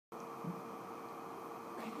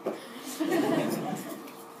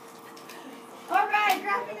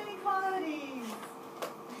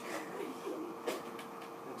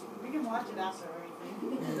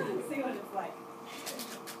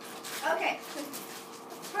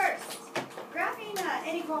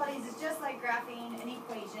inequalities is just like graphing an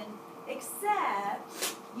equation,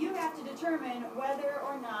 except you have to determine whether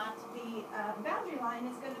or not the boundary line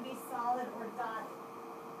is going to be solid or dotted.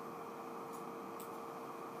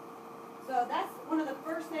 So that's one of the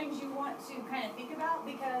first things you want to kind of think about,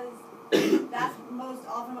 because that's most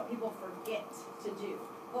often what people forget to do.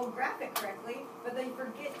 They'll graph it correctly, but they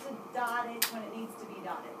forget to dot it when it needs to be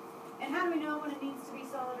dotted. And how do we know when it needs to be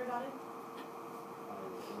solid or dotted?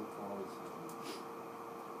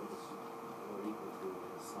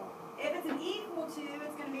 If it's an equal to,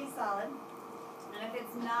 it's going to be solid. And if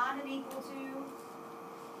it's not an equal to,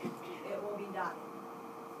 it will be dotted.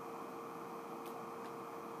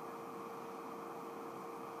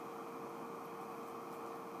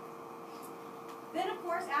 Then, of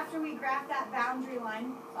course, after we graph that boundary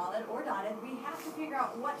line, solid or dotted, we have to figure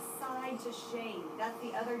out what side to shade. That's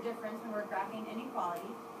the other difference when we're graphing inequality,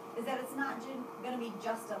 is that it's not going to be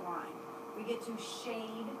just a line. We get to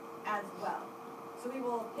shade as well. So we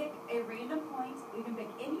will pick a random point. You can pick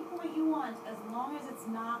any point you want as long as it's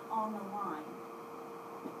not on the line.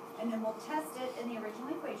 And then we'll test it in the original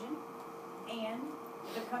equation. And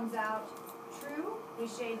if it comes out true, we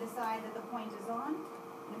shade the side that the point is on.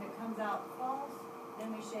 And if it comes out false,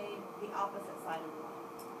 then we shade the opposite side of the line.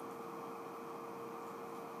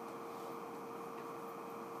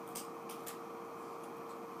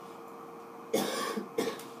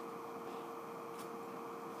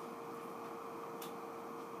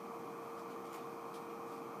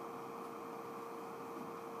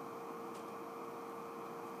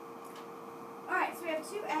 Alright, so we have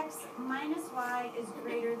 2x minus y is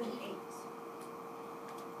greater than 8.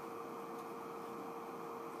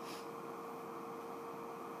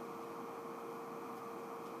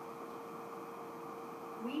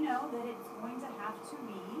 We know that it's going to have to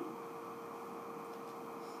be,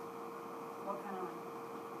 what kind of line?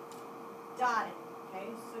 Dotted, okay?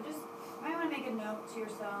 So just, you might want to make a note to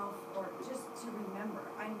yourself, or just to remember.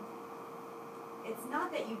 It's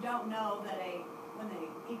not that you don't know that when the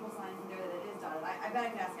equal sign's in there that it is dotted. I bet I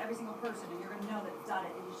could ask every single person and you're going to know that it's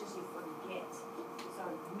dotted, it's just you forget. So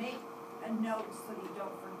make a note so that you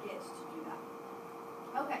don't forget to do that.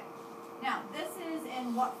 Okay, now this is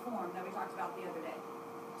in what form that we talked about the other day?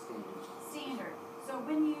 Standard. So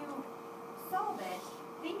when you solve it,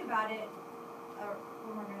 think about it,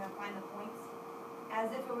 when we're going to find the points,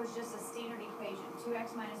 as if it was just a standard equation,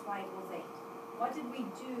 2x minus y equals 8. What did we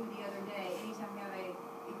do the other day? Anytime we have an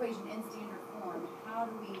equation in standard form, how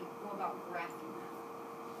do we go about graphing that?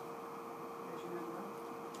 You guys remember?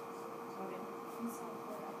 Okay.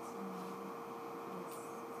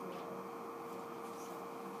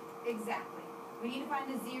 Exactly. We need to find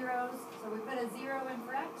the zeros, so we put a 0 in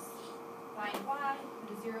for x, find y,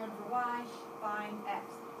 put a 0 in for y, find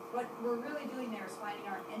x. What we're really doing there is finding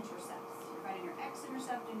our intercepts. You're finding your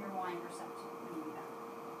x-intercept and your y-intercept when you do that.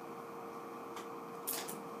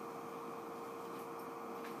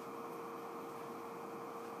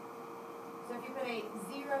 So if you put a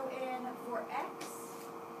 0 in for x,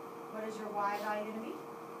 what is your y value going to be?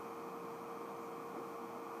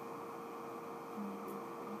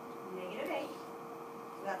 -8.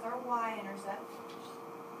 So that's our y-intercept.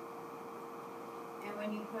 And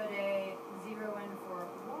when you put a 0 in for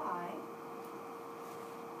y,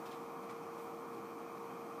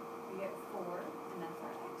 we get 4, and that's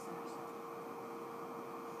our x-intercept.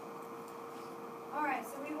 Alright,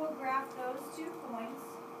 so we will graph those 2 points,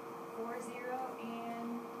 4, 0,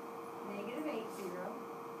 and -8, 0.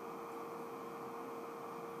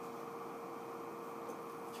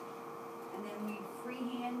 And then we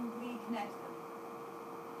freehandly connect them.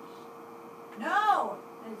 No!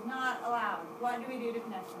 That is not allowed. What do we do to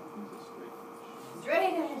connect them?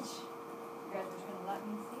 Straight edge. You guys are just going to let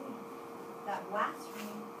me see that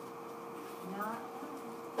blasphemy. Not allowed.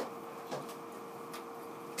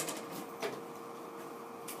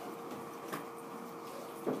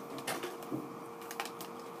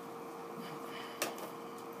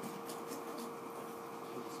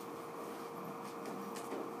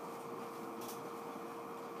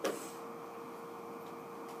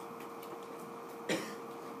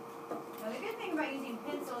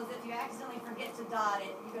 Is if you accidentally forget to dot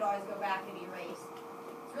it, you could always go back and erase.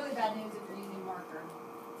 It's really bad news if you're using marker,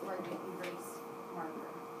 or you erase marker.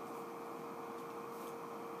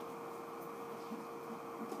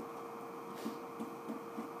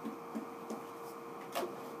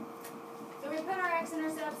 So we put our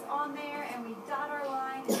x-intercepts on there and we dot our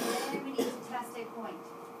line, and then we need to test a point.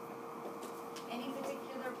 Any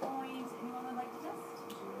particular point anyone would like to test?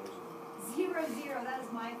 0, 0, that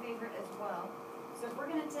is my favorite as well. So if we're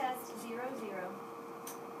going to test 0, 0,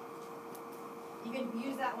 you You can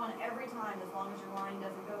use that one every time as long as your line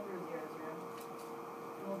doesn't go through 0, 0.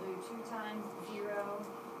 And we'll do 2 times 0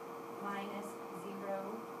 minus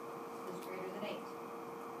 0 is greater than 8.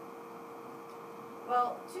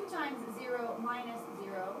 Well, 2 times 0 minus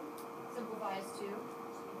 0 simplifies to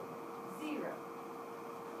 0.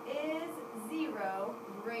 Is 0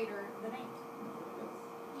 greater than 8?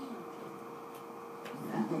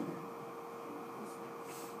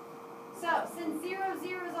 So, since 0,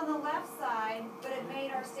 0 is on the left side, but it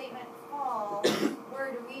made our statement fall,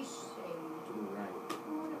 where do we shade? To the right. To the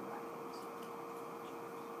right.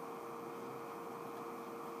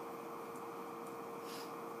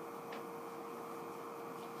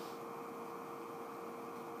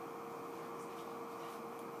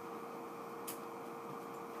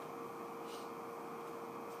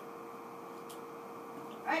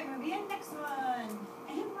 Alright, moving in, next one.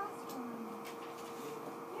 And last one.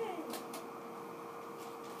 Yay.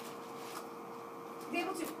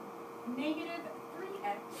 Example 2. Negative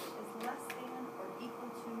 3x is less than or equal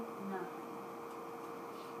to 9.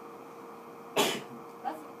 That's it.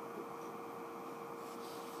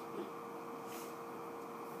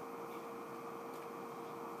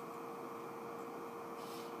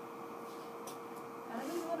 Now this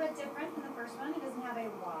is a little bit different than the first one. It doesn't have a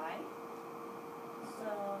y. So,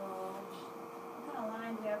 what kind of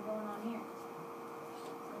line do we have going on here? So,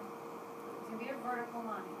 it's going to be a vertical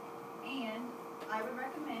line. And I would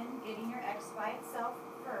recommend getting your x by itself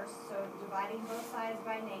first, so dividing both sides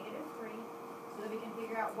by negative 3, so that we can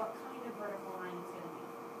figure out what kind of vertical line it's going to be.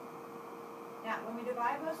 Now, when we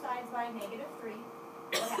divide both sides by negative 3,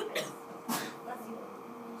 what happens? Let's see.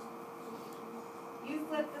 You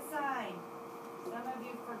flip the sign. Some of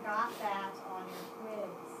you forgot that on your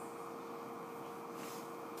quiz,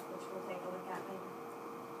 which we'll take a look at later.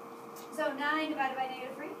 So 9 divided by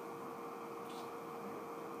negative 3 is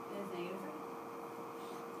negative 3.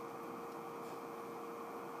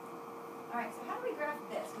 Alright, so how do we graph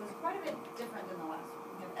this? Because it's quite a bit different than the last one.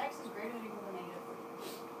 We have x is greater than or equal to negative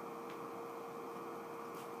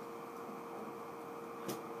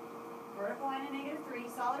 3. Vertical line at negative 3,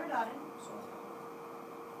 solid or dotted? Solid.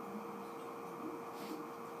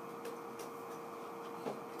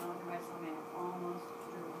 Everybody saw me, I almost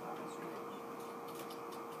drew a fucking straight edge.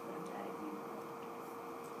 But I'm bad example.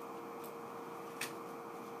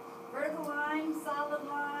 Vertical line, solid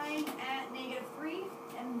line at negative 3,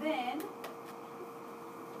 and then,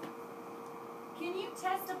 can you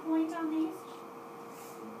test a point on these?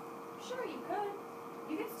 Sure, you could.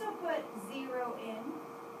 You could still put 0 in.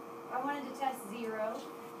 If I wanted to test 0, I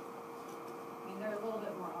mean, they're a little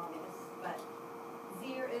bit more obvious, but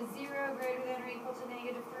is 0 greater than or equal to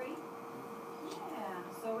negative 3? Yeah,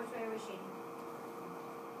 so which way are we shading?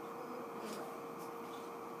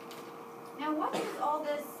 Now what does all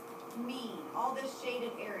this mean, all this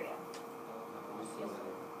shaded area?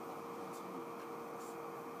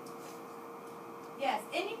 Yes,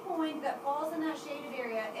 any point that falls in that shaded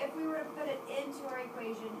area, if we were to put it into our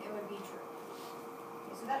equation, it would be true.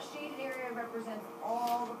 Okay, so that shaded area represents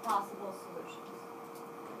all the possible solutions.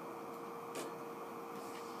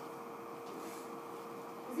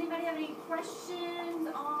 Does anybody have any questions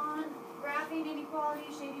on graphing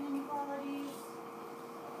inequalities, shading inequalities?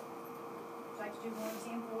 Would you like to do more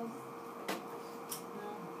examples?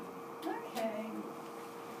 No? Okay.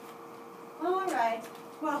 All right.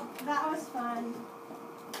 Well, that was fun.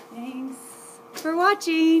 Thanks for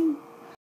watching.